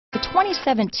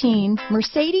2017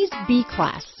 Mercedes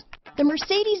B-Class. The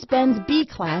Mercedes-Benz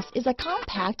B-Class is a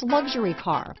compact luxury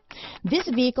car. This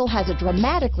vehicle has a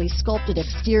dramatically sculpted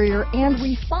exterior and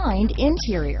refined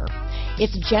interior.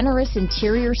 Its generous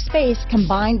interior space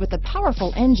combined with a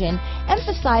powerful engine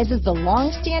emphasizes the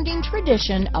long-standing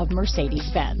tradition of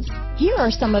Mercedes-Benz. Here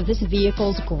are some of this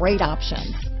vehicle's great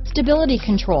options: stability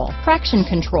control, traction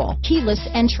control, keyless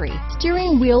entry,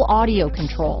 steering wheel audio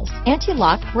controls,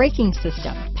 anti-lock braking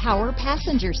system, power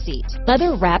passenger seat,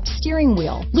 leather-wrapped steering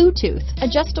wheel, Bluetooth,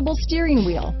 adjustable steering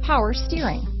wheel, power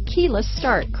steering, keyless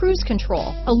start, cruise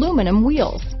control, aluminum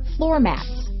wheels, floor mats,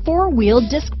 four-wheel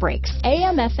disc brakes,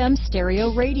 AM/FM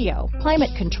stereo radio, climate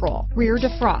control, rear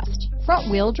defrost,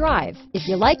 front-wheel drive. If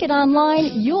you like it online,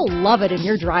 you'll love it in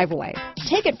your driveway.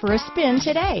 Take it for a spin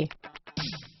today.